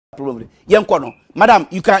problem. Madam,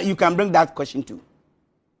 you can bring that question too.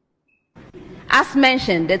 As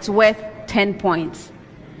mentioned, it's worth 10 points.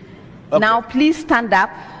 Okay. Now, please stand up,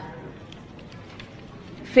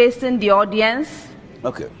 facing the audience.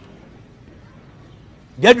 Okay.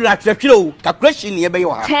 Turn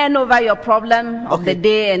over your problem of the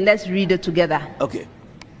day and let's read it together. Okay.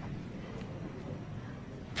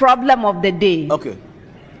 Problem of the day. Okay.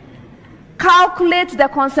 Calculate the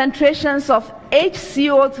concentrations of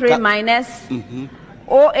HCO3 minus,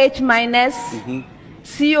 OH minus,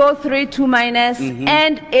 CO3 2 minus,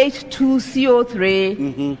 and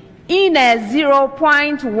H2CO3 in a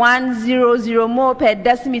 0.100 mole per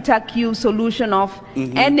decimeter cube solution of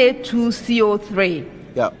Na2CO3.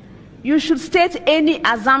 Yeah. You should state any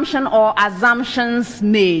assumption or assumptions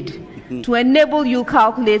made to enable you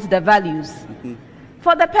calculate the values.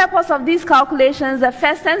 For the purpose of these calculations, the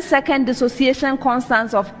first and second dissociation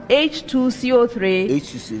constants of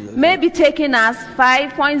H2CO3 may be taken as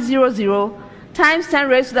 5.00 times 10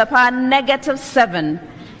 raised to the power -7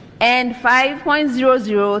 and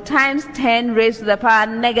 5.00 times 10 raised to the power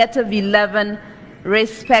 -11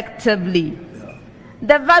 respectively.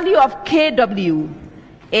 The value of Kw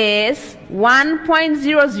is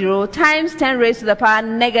 1.00 times 10 raised to the power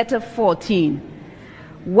 -14.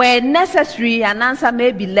 Where necessary, an answer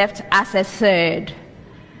may be left as a third.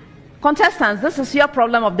 Contestants, this is your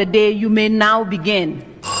problem of the day. You may now begin.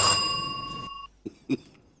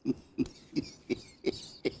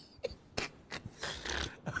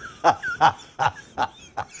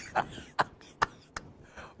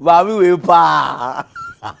 Babi we pa.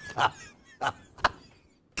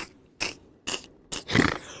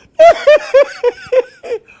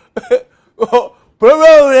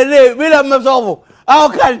 Problem the day, we don't mess up. How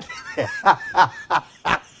can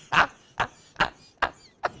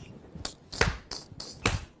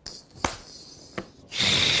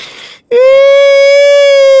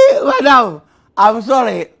Madam, I'm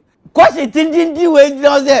sorry. Question thinking way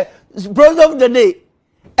down there. Problem of the day.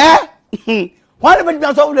 What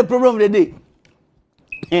about solve the problem of the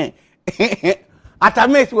day? At a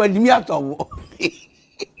mess when me out of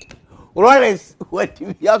Rollins went to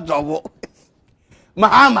me out of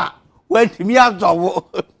Mahama went to me out of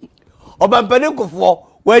Obampedeko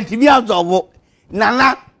went to me out of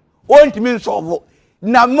Nana went to me solve.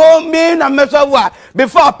 Na more men and Messover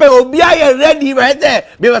before I pay be ready right there.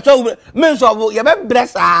 Be so men solve your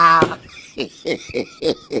bless.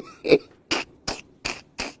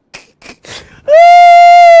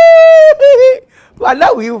 But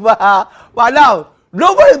now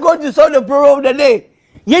nobody going to solve the problem of the day.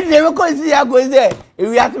 Yet never consider going there. If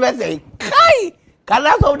we have to say, Kai, can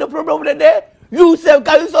I solve the problem of the day? You say,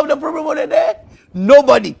 can you solve the problem of the day?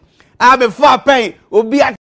 Nobody. I before paying will be at